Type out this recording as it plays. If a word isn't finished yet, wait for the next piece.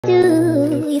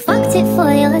You fucked it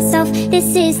for yourself.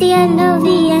 This is the end of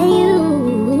the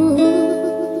AU.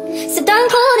 So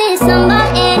don't call this number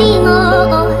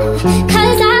anymore,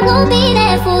 'cause I won't be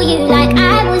there for you like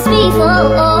I was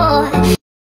before.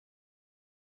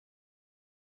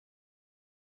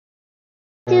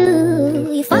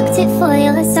 You fucked it for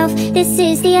yourself. This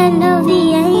is the end of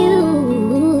the AU.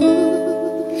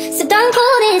 So don't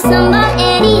call this number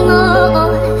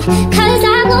anymore, 'cause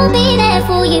I won't be there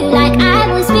for you like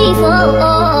I was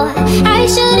before. I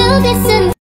should've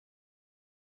listened.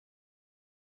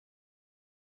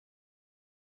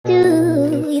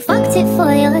 You fucked it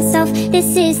for yourself.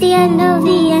 This is the end of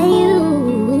the AU.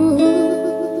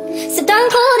 So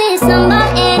don't call this number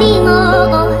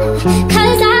anymore,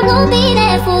 'cause I won't be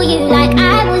there for you like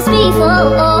I was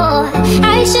before.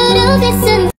 I should've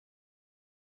listened.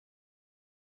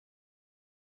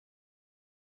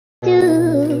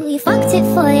 You fucked it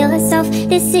for yourself.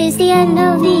 This is the end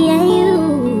of the AU.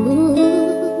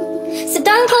 So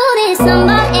don't call this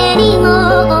number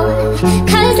anymore,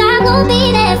 'cause I won't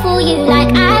be there for you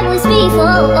like I was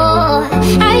before.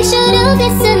 I should've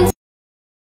listened.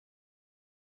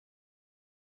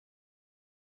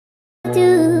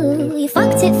 You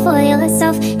fucked it for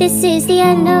yourself. This is the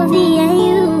end of the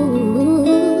AU.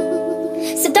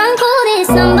 So don't call this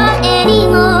number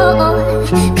anymore,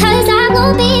 'cause I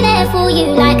won't be there for you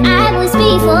like I was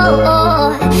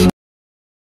before.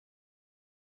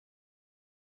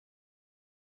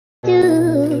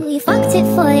 You fucked it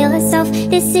for yourself.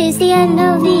 This is the end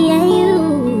of the AU.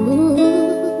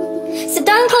 So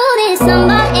don't call this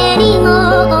number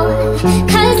anymore,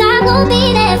 'cause I won't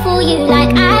be there for you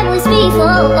like I was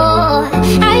before.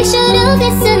 I should've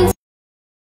listened.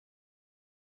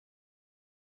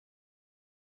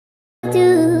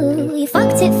 You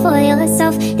fucked it for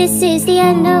yourself. This is the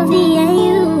end of the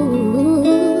AU.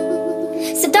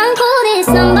 So don't call this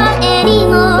number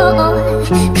anymore,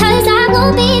 'cause I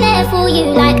won't be there for you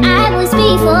like I was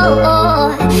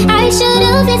before. I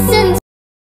should've listened.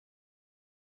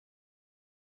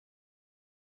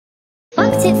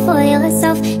 Fucked it for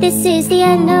yourself. This is the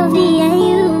end of the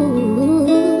AU.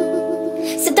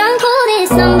 So don't call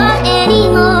this number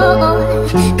anymore,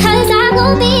 'cause I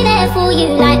won't be there for you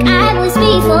like I was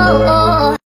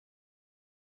before.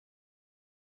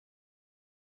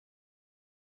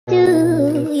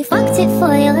 You fucked it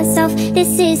for yourself.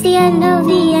 This is the end of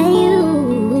the AU.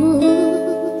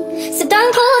 So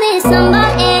don't call this number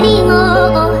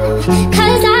anymore,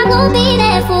 'cause I won't be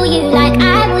there for you like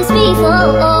I was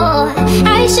before.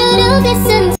 I should've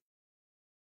listened.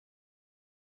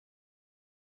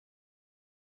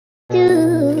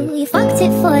 You fucked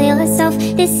it for yourself.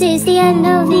 This is the end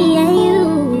of the AU.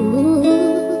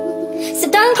 So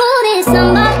don't call this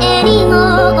number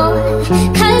anymore,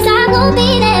 'cause I won't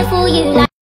be there for you like.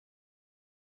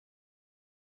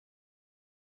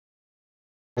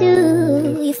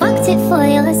 You fucked it for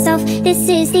yourself. This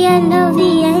is the end of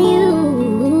the AU.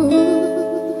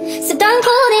 So don't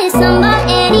call this number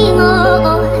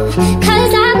anymore,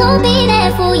 'cause I won't be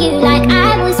there for you like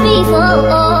I was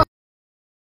before.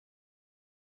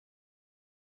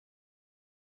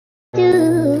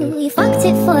 You fucked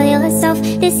it for yourself.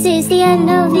 This is the end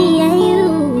of the AU.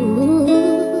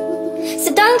 So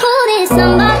don't call this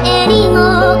number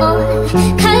anymore,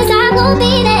 'cause I won't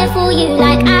be there for you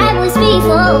like I was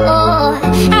before.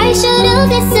 I should've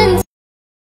listened.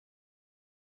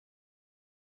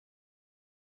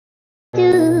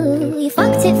 You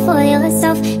fucked it for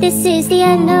yourself. This is the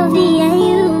end of the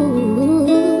AU.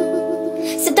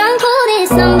 So don't call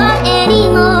this number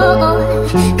anymore,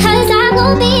 'cause I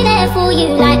won't be there for you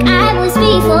like I was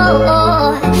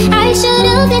before. I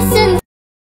should've listened.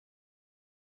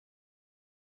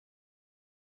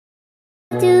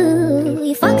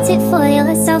 You fucked it for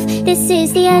yourself. This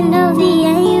is the end of the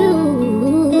AU.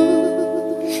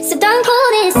 So don't call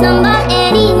this number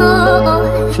anymore,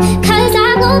 'cause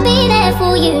I won't be there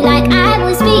for you like I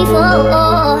was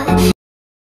before.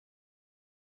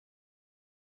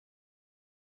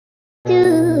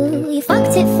 You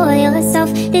fucked it for yourself.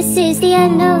 This is the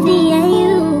end of the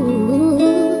AU.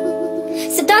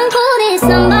 So don't call this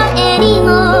number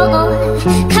anymore,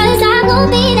 'cause I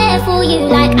won't be there for you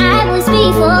like I was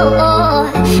before.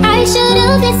 I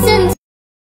should've listened.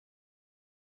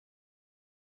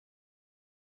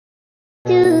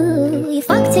 You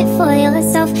fucked it for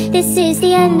yourself. This is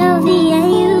the end of the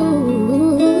AU.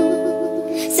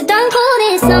 So don't call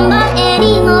this number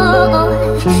anymore,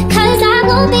 'cause I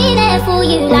won't be there for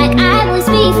you like I was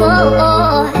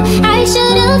before. I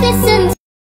should've listened.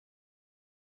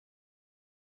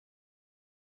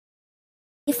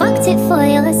 You fucked it for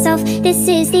yourself. This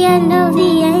is the end of the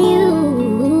AU.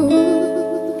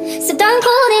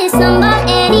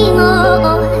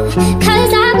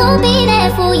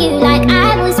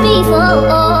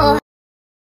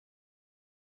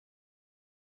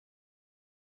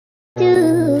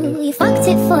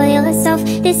 for yourself.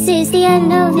 This is the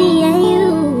end of the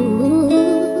AU.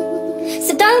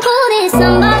 So don't call this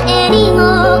number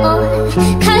anymore,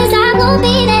 'cause I won't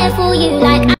be there for you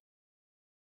like I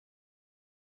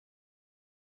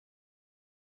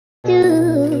do.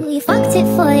 You fucked it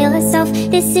for yourself.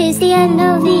 This is the end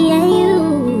of the AU.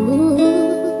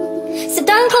 So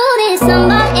don't call this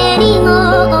number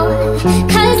anymore,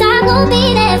 'cause I won't be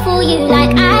there for you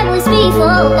like I was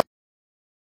before.